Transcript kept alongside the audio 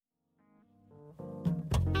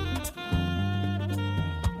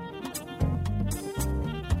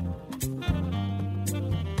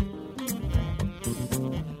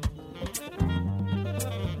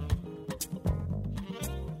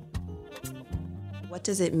What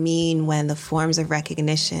does it mean when the forms of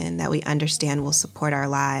recognition that we understand will support our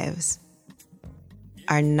lives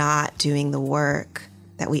are not doing the work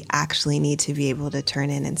that we actually need to be able to turn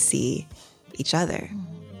in and see each other?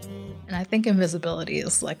 And I think invisibility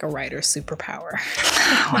is like a writer's superpower.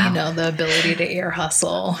 Wow. You know, the ability to ear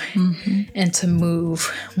hustle and to move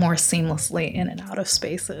more seamlessly in and out of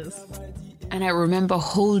spaces. And I remember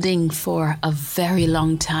holding for a very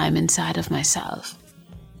long time inside of myself.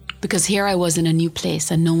 Because here I was in a new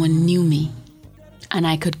place and no one knew me. And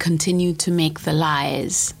I could continue to make the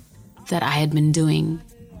lies that I had been doing.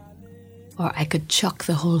 Or I could chuck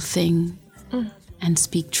the whole thing and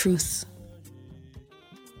speak truth.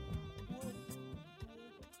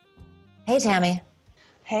 Hey, Tammy.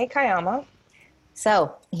 Hey, Kayama.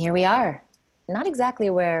 So, here we are. Not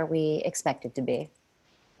exactly where we expected to be.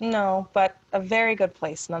 No, but a very good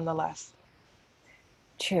place nonetheless.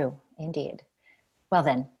 True, indeed. Well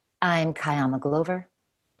then, I'm Kayama Glover.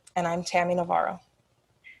 And I'm Tammy Navarro.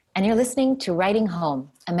 And you're listening to Writing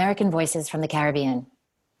Home, American Voices from the Caribbean.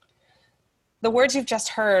 The words you've just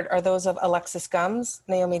heard are those of Alexis Gumbs,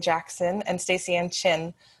 Naomi Jackson, and Stacey Ann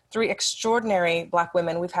Chin, three extraordinary Black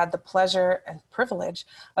women we've had the pleasure and privilege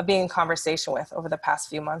of being in conversation with over the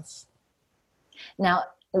past few months. Now,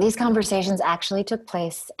 these conversations actually took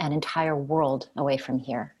place an entire world away from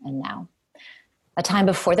here and now. A time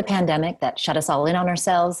before the pandemic that shut us all in on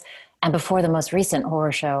ourselves, and before the most recent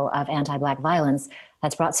horror show of anti-Black violence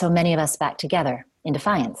that's brought so many of us back together in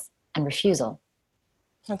defiance and refusal.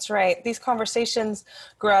 That's right. These conversations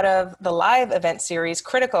grew out of the live event series,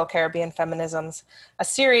 Critical Caribbean Feminisms, a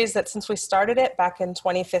series that since we started it back in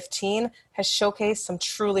 2015 has showcased some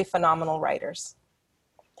truly phenomenal writers.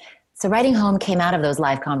 So Writing Home came out of those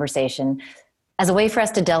live conversations as a way for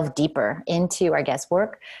us to delve deeper into our guest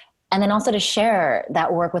work, and then also to share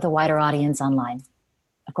that work with a wider audience online.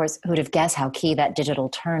 Of course, who'd have guessed how key that digital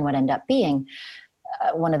turn would end up being?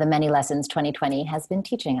 One of the many lessons 2020 has been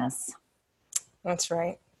teaching us. That's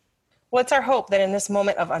right. Well, it's our hope that in this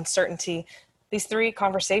moment of uncertainty, these three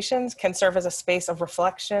conversations can serve as a space of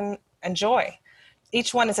reflection and joy.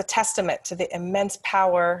 Each one is a testament to the immense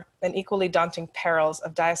power and equally daunting perils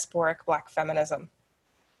of diasporic Black feminism.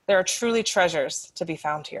 There are truly treasures to be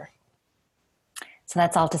found here. So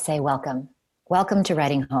that's all to say welcome. Welcome to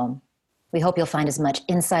Writing Home. We hope you'll find as much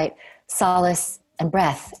insight, solace, and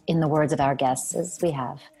breath in the words of our guests as we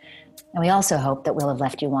have. And we also hope that we'll have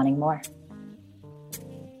left you wanting more.